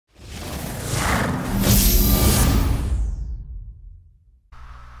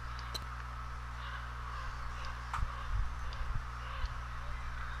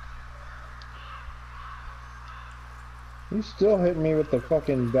He's still hitting me with the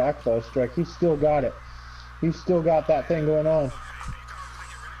fucking backfall strike. He's still got it. He's still got that thing going on.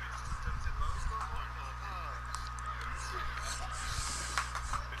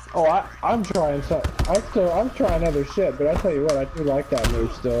 Oh, I'm trying some. I'm trying other shit, but I tell you what, I do like that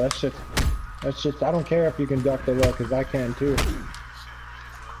move still. That shit. I don't care if you can duck the low, cause I can too.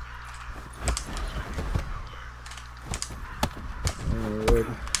 Weird.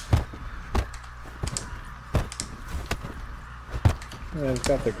 Yeah, he's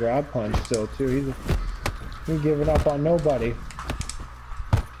got the grab punch still too. He's giving up on nobody.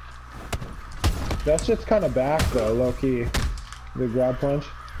 That's just kind of back though, low key. The grab punch.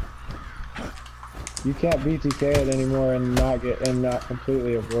 You can't BTK it anymore and not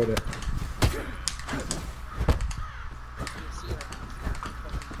completely avoid it.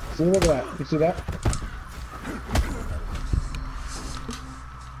 See, look at that. You see that?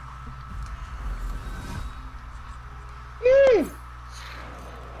 Yee!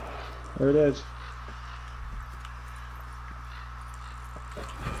 There it is.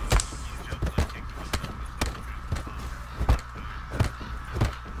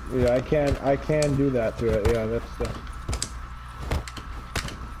 Yeah, I can do that to it. Yeah, that's the.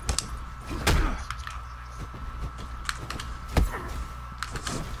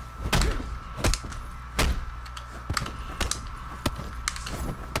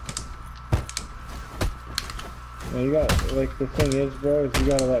 Yeah, you got, like, the thing is, bro, is you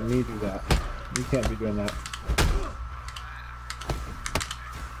gotta let me do that. You can't be doing that.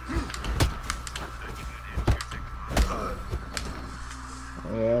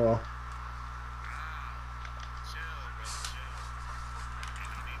 Yeah, well.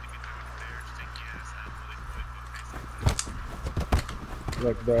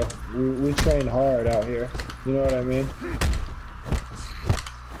 Look, bro, we train hard out here. You know what I mean?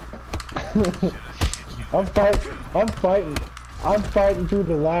 I'm fighting through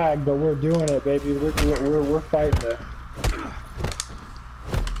the lag, but we're doing it, baby. We're fighting it.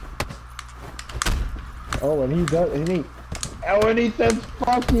 Oh, and he does, and he says,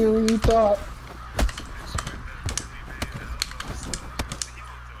 "Fuck you," you thought.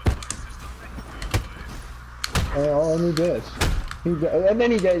 And he did. And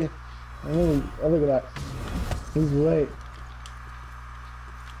then he did. And then oh, look at that. He's late.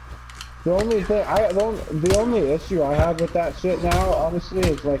 The only issue I have with that shit now, honestly,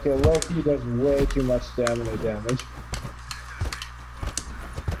 is like a low-key does way too much stamina damage.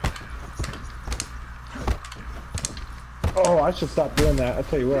 Oh, I should stop doing that. I'll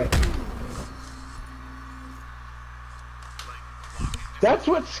tell you what. That's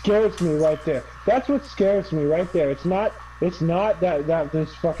what scares me right there. That's what scares me right there. It's not that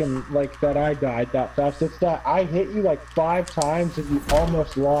this fucking, like, that I died that fast. It's that I hit you like 5 times and you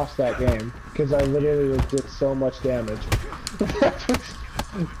almost lost that game. Because I literally did so much damage.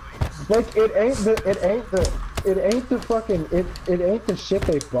 Like, it ain't the shit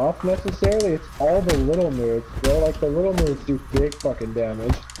they buff necessarily. It's all the little moves, bro. Like, the little moves do big fucking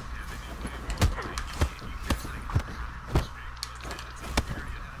damage.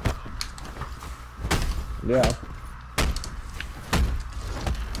 Yeah.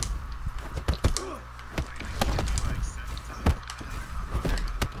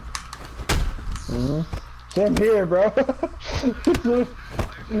 Same here, bro.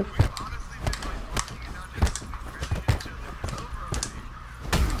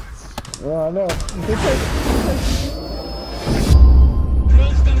 Well, I know.